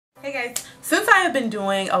Hey guys, since I have been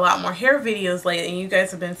doing a lot more hair videos lately and you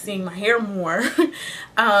guys have been seeing my hair more,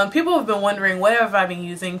 people have been wondering what have I been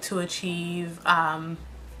using to achieve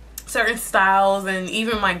certain styles and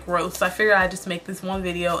even my growth. So I figured I'd just make this one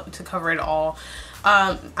video to cover it all.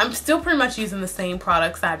 I'm still pretty much using the same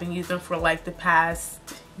products that I've been using for like the past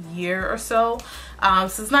year or so. So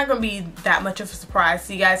it's not going to be that much of a surprise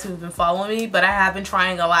to you guys who've been following me, but I have been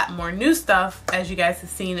trying a lot more new stuff, as you guys have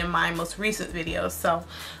seen in my most recent videos. So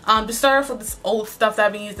to start off with this old stuff that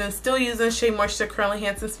I've been using, still using Shea Moisture Curl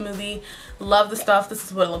Enhancing Smoothie. Love the stuff. This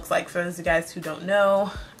is what it looks like for those of you guys who don't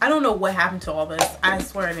know. I don't know what happened to all this. I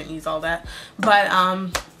swear I didn't use all that, but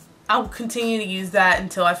I'll continue to use that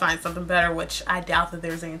until I find something better, which I doubt that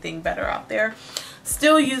there's anything better out there.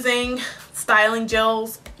 Still using styling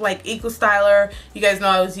gels like Eco Styler. You guys know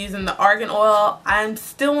I was using the argan oil. I'm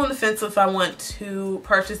still on the fence if I want to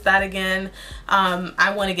purchase that again.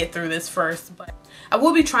 I want to get through this first, but I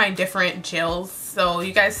will be trying different gels, so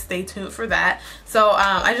you guys stay tuned for that. So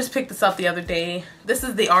I just picked this up the other day. This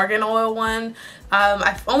is the argan oil one.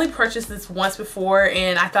 I've only purchased this once before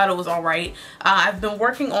and I thought it was alright. I've been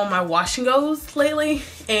working on my wash and goes lately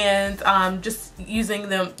and just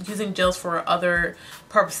using gels for other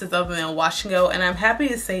purposes other than wash and go, and I'm happy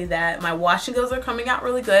to say that my wash and goes are coming out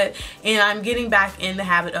really good, and I'm getting back in the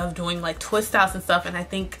habit of doing like twist outs and stuff, and I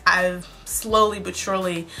think I've slowly but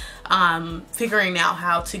surely figuring out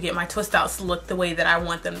how to get my twist outs to look the way that I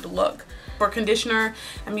want them to look. For conditioner,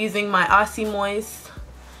 I'm using my Aussie Moist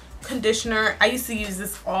conditioner. I used to use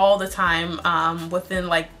this all the time. Within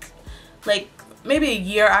like maybe a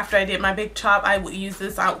year after I did my big chop, I would use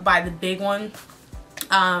this. I would buy the big one.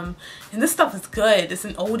 And this stuff is good. It's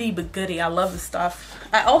an oldie but goodie. I love this stuff.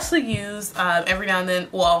 I also use every now and then,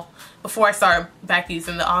 well, before I started back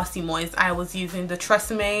using the Aussie Moist, I was using the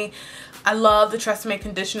Tresemme. I love the Tresemme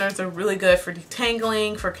conditioners. They're really good for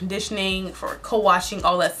detangling, for conditioning, for co-washing,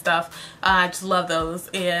 all that stuff. I just love those,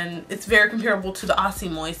 and it's very comparable to the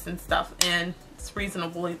Aussie Moist and stuff, and it's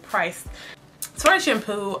reasonably priced. As far as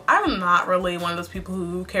shampoo, I'm not really one of those people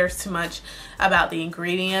who cares too much about the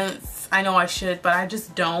ingredients. I know I should, but I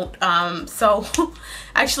just don't. So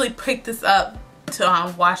I actually picked this up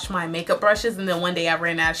to wash my makeup brushes, and then one day I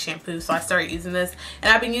ran out of shampoo, so I started using this,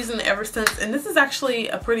 and I've been using it ever since. And this is actually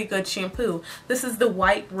a pretty good shampoo. This is the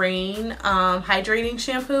White Rain hydrating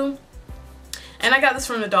shampoo, and I got this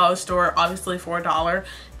from the dollar store, obviously for $1,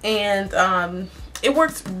 and it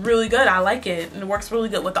works really good. I like it, and it works really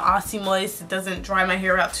good with the Aussie Moist. It doesn't dry my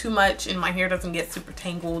hair out too much, and my hair doesn't get super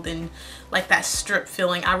tangled and like that strip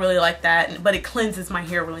feeling. I really like that, but it cleanses my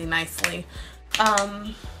hair really nicely.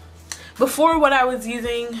 Before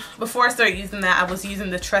I started using that, I was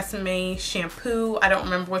using the Tresemme shampoo. I don't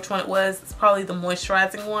remember which one it was. It's probably the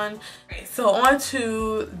moisturizing one. Okay, so on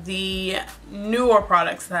to the newer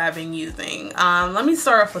products that I've been using. Let me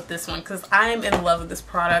start off with this one because I'm in love with this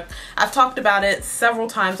product. I've talked about it several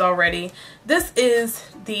times already. This is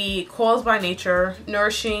the Coils by Nature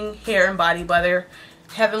Nourishing Hair and Body Butter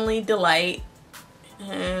Heavenly Delight,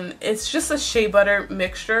 and it's just a shea butter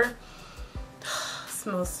mixture.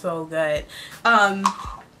 Smells so good. But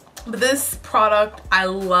this product I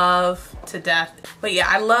love to death. But yeah,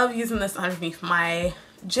 I love using this underneath my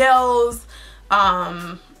gels.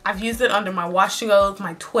 I've used it under my wash and goes,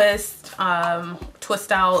 my twist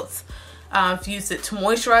outs. I've used it to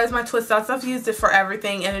moisturize my twist outs. I've used it for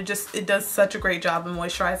everything, and it does such a great job in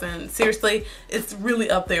moisturizing. Seriously, it's really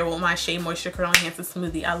up there with my Shea Moisture Curl Enhancing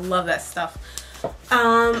Smoothie. I love that stuff.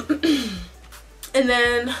 And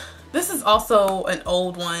then this is also an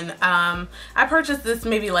old one. I purchased this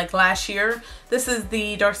maybe like last year. This is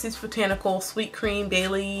the Darcy's Botanical Sweet Cream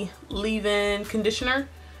Daily Leave-In Conditioner.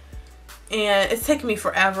 And it's taken me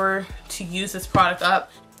forever to use this product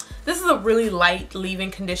up. This is a really light leave-in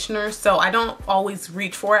conditioner, so I don't always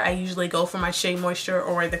reach for it. I usually go for my Shea Moisture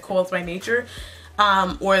or the Coils by Nature.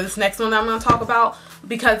 Or this next one that I'm going to talk about,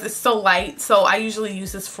 because it's so light. So I usually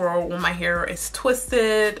use this for when my hair is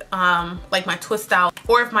twisted, like my twist out,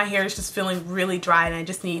 or if my hair is just feeling really dry and I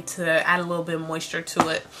just need to add a little bit of moisture to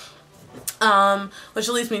it. Which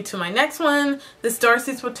leads me to my next one, this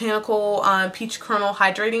Darcy's Botanical Peach Kernel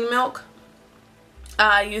Hydrating Milk.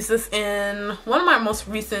 I use this in one of my most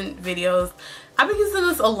recent videos. I've been using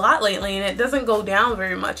this a lot lately, and it doesn't go down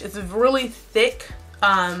very much. It's a really thick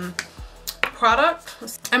product.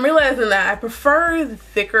 I'm realizing that I prefer the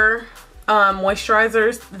thicker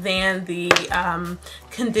moisturizers than the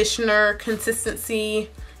conditioner consistency,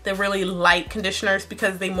 the really light conditioners,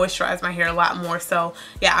 because they moisturize my hair a lot more. So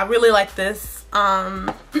yeah, I really like this.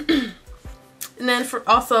 And then for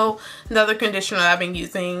also another conditioner that I've been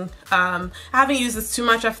using, I haven't used this too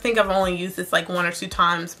much. I think I've only used this like 1 or 2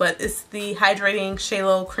 times, but it's the Hydrating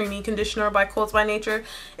Shalo Creamy Conditioner by Clothes by Nature.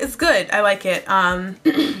 It's good. I like it. I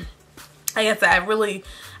guess I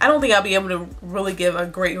don't think I'll be able to really give a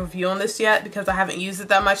great review on this yet because I haven't used it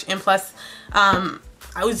that much, and plus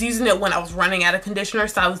I was using it when I was running out of conditioner,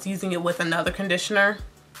 so I was using it with another conditioner.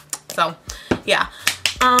 So yeah.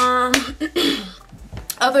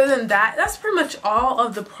 Other than that, that's pretty much all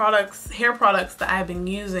of the hair products that I've been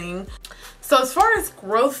using. So as far as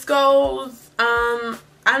growth goes, I'm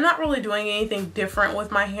not really doing anything different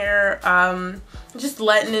with my hair. Just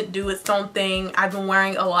letting it do its own thing. I've been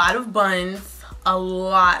wearing a lot of buns, a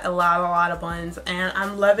lot of buns, and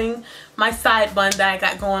I'm loving my side bun that I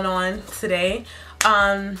got going on today.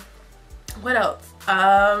 What else?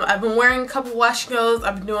 I've been wearing a couple wash goes.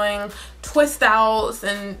 I've been doing twist outs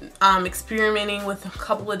and experimenting with a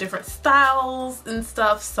couple of different styles and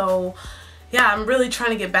stuff. So yeah, I'm really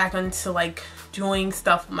trying to get back into like doing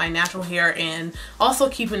stuff with my natural hair and also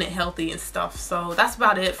keeping it healthy and stuff. So that's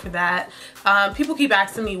about it for that. People keep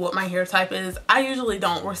asking me what my hair type is. I usually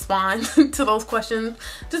don't respond to those questions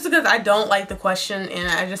just because I don't like the question and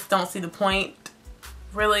I just don't see the point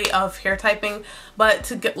really of hair typing. But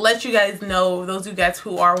to let you guys know, those of you guys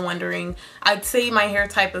who are wondering, I'd say my hair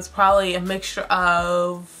type is probably a mixture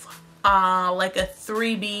of like a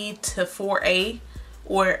 3B to 4A,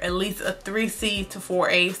 or at least a 3C to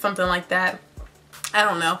 4A, something like that. I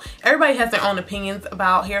don't know. Everybody has their own opinions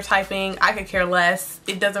about hair typing. I could care less.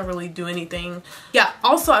 It doesn't really do anything. Yeah,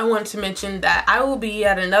 also I wanted to mention that I will be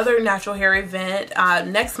at another natural hair event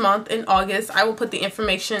next month in August. I will put the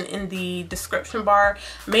information in the description bar.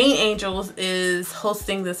 ManeAngels is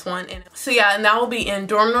hosting this one. So yeah, and that will be in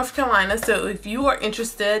Durham, North Carolina. So if you are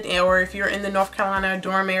interested, or if you're in the North Carolina,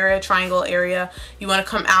 Durham area, Triangle area, you want to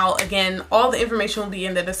come out, again, all the information will be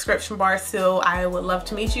in the description bar. So I would love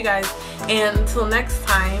to meet you guys. And until next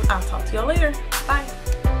time, I'll talk to y'all later. Bye.